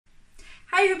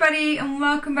Hi everybody and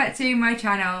welcome back to my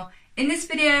channel. In this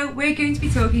video we're going to be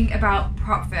talking about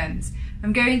prop firms.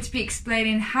 I'm going to be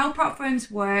explaining how prop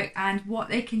firms work and what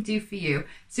they can do for you.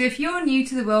 So if you're new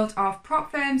to the world of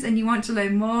prop firms and you want to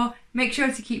learn more, make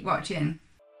sure to keep watching.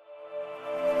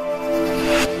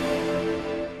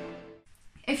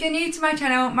 If you're new to my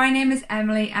channel, my name is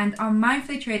Emily and on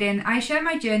Mindfully Trading I share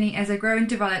my journey as I grow and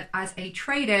develop as a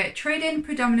trader, trading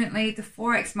predominantly the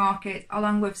Forex market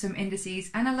along with some indices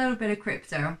and a little bit of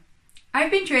crypto. I've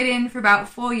been trading for about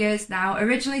 4 years now,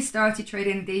 originally started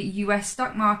trading the US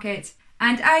stock market,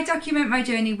 and I document my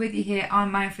journey with you here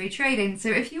on Mindfully Trading. So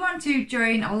if you want to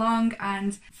join along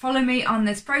and follow me on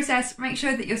this process, make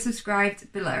sure that you're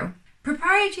subscribed below.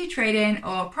 Proprietary trading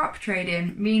or prop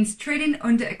trading means trading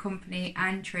under a company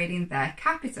and trading their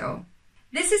capital.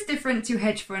 This is different to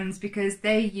hedge funds because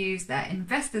they use their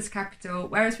investors' capital,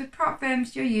 whereas with prop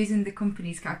firms you're using the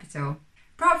company's capital.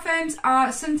 Prop firms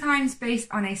are sometimes based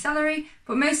on a salary,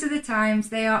 but most of the times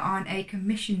they are on a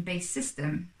commission-based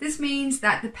system. This means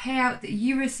that the payout that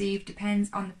you receive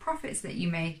depends on the profits that you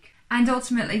make, and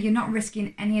ultimately you're not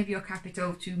risking any of your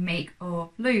capital to make or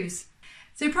lose.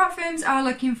 So prop firms are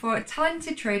looking for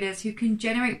talented traders who can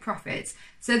generate profits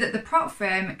so that the prop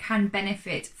firm can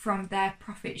benefit from their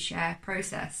profit share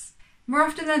process. More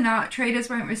often than not, traders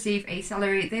won't receive a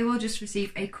salary, they will just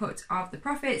receive a cut of the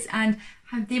profits, and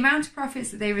the amount of profits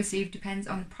that they receive depends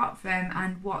on the prop firm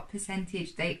and what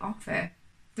percentage they offer.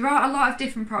 There are a lot of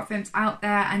different prop firms out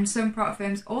there, and some prop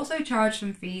firms also charge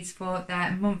some fees for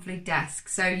their monthly desk,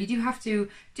 so you do have to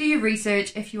do your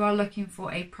research if you are looking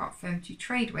for a prop firm to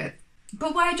trade with.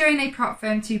 But why join a prop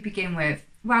firm to begin with?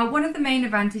 Well, one of the main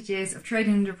advantages of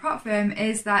trading under a prop firm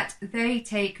is that they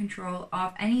take control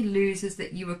of any losers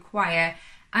that you acquire,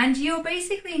 and you're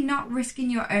basically not risking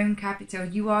your own capital,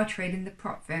 you are trading the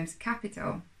prop firm's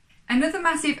capital. Another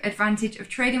massive advantage of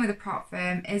trading with a prop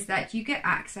firm is that you get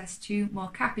access to more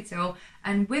capital,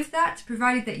 and with that,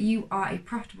 provided that you are a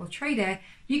profitable trader,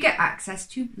 you get access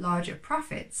to larger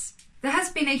profits. There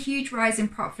has been a huge rise in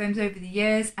prop firms over the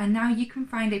years, and now you can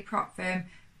find a prop firm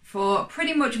for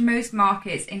pretty much most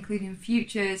markets, including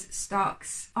futures,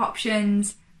 stocks,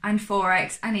 options, and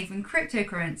Forex, and even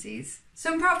cryptocurrencies.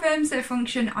 Some prop firms that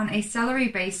function on a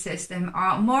salary-based system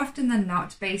are more often than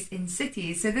not based in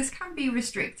cities, so this can be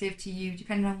restrictive to you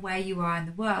depending on where you are in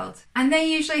the world. And they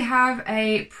usually have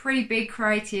a pretty big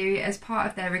criteria as part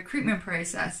of their recruitment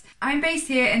process. I'm based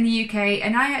here in the UK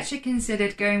and I actually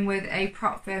considered going with a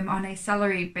prop firm on a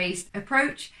salary-based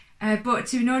approach.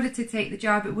 But in order to take the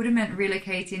job, it would have meant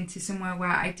relocating to somewhere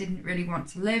where I didn't really want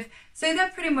to live. So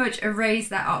that pretty much erased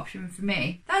that option for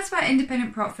me. That's where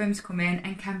independent prop firms come in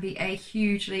and can be a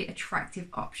hugely attractive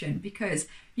option because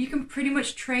you can pretty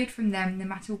much trade from them no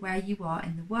matter where you are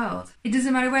in the world. It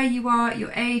doesn't matter where you are,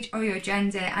 your age or your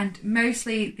gender, and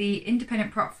mostly the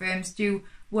independent prop firms do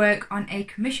work on a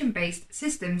commission-based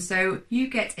system, so you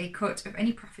get a cut of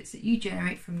any profits that you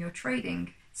generate from your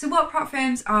trading. So what prop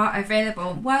firms are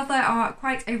available? Well, there are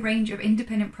quite a range of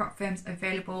independent prop firms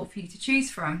available for you to choose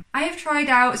from. I have tried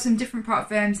out some different prop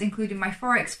firms, including my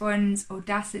Forex funds,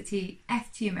 Audacity,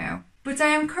 FTMO. But I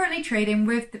am currently trading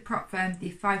with the prop firm,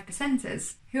 the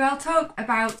 5%ers, who I'll talk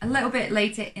about a little bit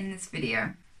later in this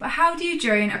video. But how do you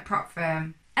join a prop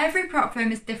firm? Every prop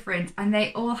firm is different and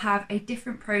they all have a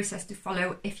different process to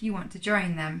follow if you want to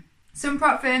join them. Some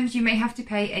prop firms you may have to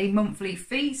pay a monthly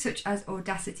fee, such as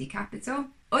Audacity Capital.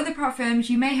 Other prop firms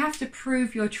you may have to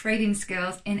prove your trading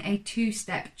skills in a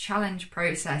two-step challenge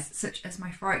process, such as my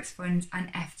Forex funds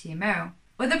and FTMO.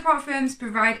 Other prop firms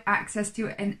provide access to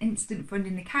an instant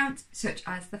funding account, such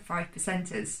as the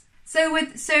 5%ers. So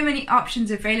with so many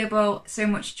options available, so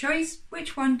much choice,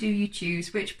 which one do you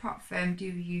choose? Which prop firm do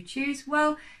you choose?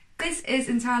 Well, this is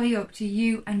entirely up to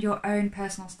you and your own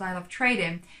personal style of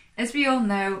trading. As we all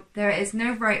know, there is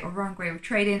no right or wrong way of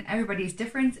trading, everybody is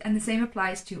different, and the same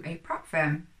applies to a prop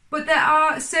firm. But there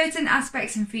are certain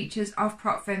aspects and features of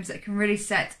prop firms that can really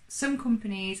set some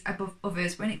companies above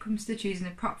others when it comes to choosing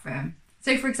a prop firm.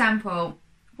 So for example,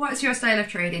 what's your style of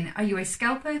trading? Are you a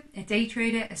scalper, a day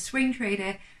trader, a swing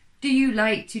trader? Do you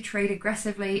like to trade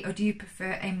aggressively, or do you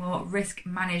prefer a more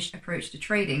risk-managed approach to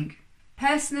trading?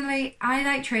 Personally, I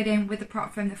like trading with the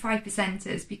prop firm, the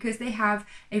 5%ers, because they have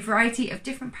a variety of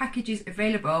different packages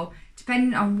available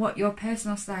depending on what your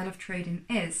personal style of trading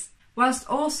is, whilst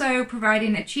also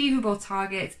providing achievable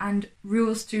targets and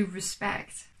rules to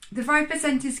respect. The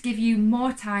 5%ers give you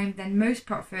more time than most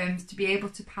prop firms to be able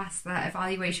to pass their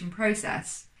evaluation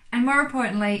process. And more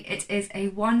importantly, it is a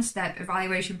one-step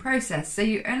evaluation process, so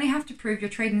you only have to prove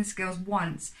your trading skills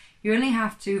once. You only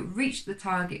have to reach the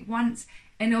target once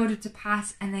in order to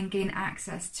pass and then gain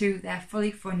access to their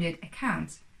fully funded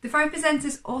account. The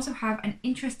 5%ers also have an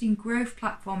interesting growth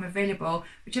platform available,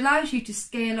 which allows you to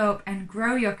scale up and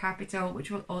grow your capital,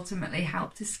 which will ultimately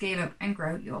help to scale up and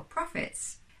grow your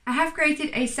profits. I have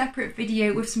created a separate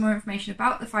video with some more information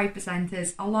about the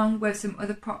 5%ers along with some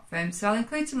other prop firms, so I'll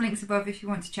include some links above if you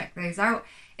want to check those out.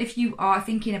 If you are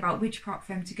thinking about which prop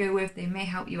firm to go with, they may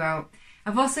help you out.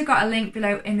 I've also got a link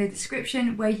below in the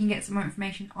description where you can get some more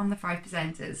information on the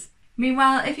 5%ers.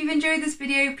 Meanwhile, if you've enjoyed this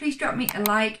video, please drop me a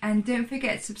like and don't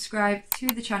forget to subscribe to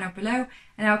the channel below,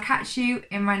 and I'll catch you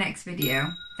in my next video.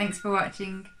 Thanks for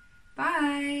watching.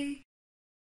 Bye!